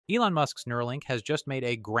Elon Musk's Neuralink has just made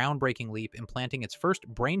a groundbreaking leap, implanting its first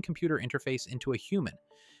brain-computer interface into a human.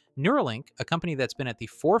 Neuralink, a company that's been at the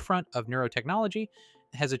forefront of neurotechnology,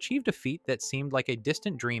 has achieved a feat that seemed like a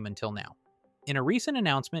distant dream until now. In a recent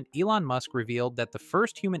announcement, Elon Musk revealed that the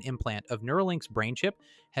first human implant of Neuralink's brain chip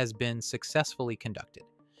has been successfully conducted.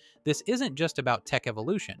 This isn't just about tech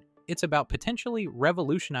evolution, it's about potentially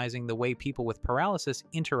revolutionizing the way people with paralysis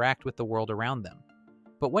interact with the world around them.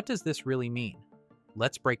 But what does this really mean?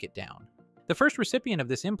 Let's break it down. The first recipient of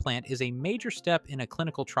this implant is a major step in a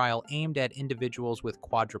clinical trial aimed at individuals with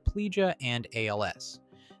quadriplegia and ALS.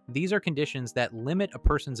 These are conditions that limit a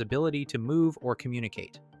person's ability to move or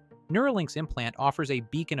communicate. Neuralink's implant offers a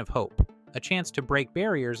beacon of hope, a chance to break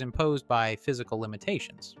barriers imposed by physical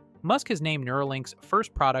limitations. Musk has named Neuralink's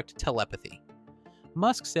first product telepathy.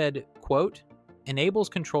 Musk said, quote, "enables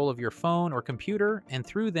control of your phone or computer and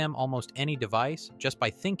through them almost any device just by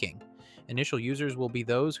thinking. Initial users will be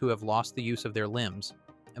those who have lost the use of their limbs.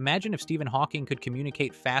 Imagine if Stephen Hawking could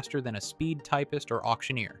communicate faster than a speed typist or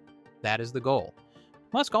auctioneer. That is the goal."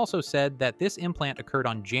 Musk also said that this implant occurred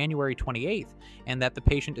on January 28th and that the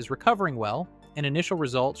patient is recovering well, and initial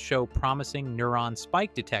results show promising neuron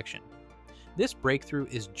spike detection. This breakthrough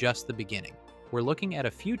is just the beginning. We're looking at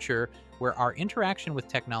a future where our interaction with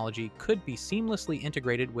technology could be seamlessly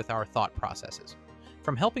integrated with our thought processes.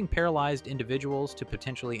 From helping paralyzed individuals to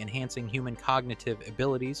potentially enhancing human cognitive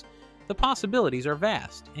abilities, the possibilities are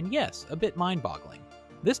vast and, yes, a bit mind-boggling.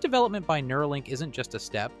 This development by Neuralink isn't just a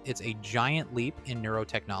step, it's a giant leap in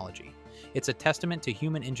neurotechnology. It's a testament to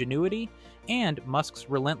human ingenuity and Musk's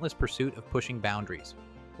relentless pursuit of pushing boundaries.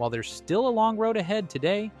 While there's still a long road ahead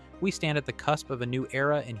today, we stand at the cusp of a new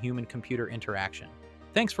era in human-computer interaction.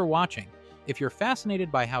 Thanks for watching. If you're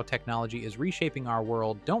fascinated by how technology is reshaping our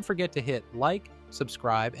world, don't forget to hit like,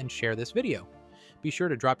 subscribe, and share this video. Be sure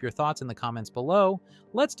to drop your thoughts in the comments below.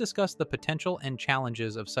 Let's discuss the potential and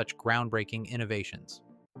challenges of such groundbreaking innovations.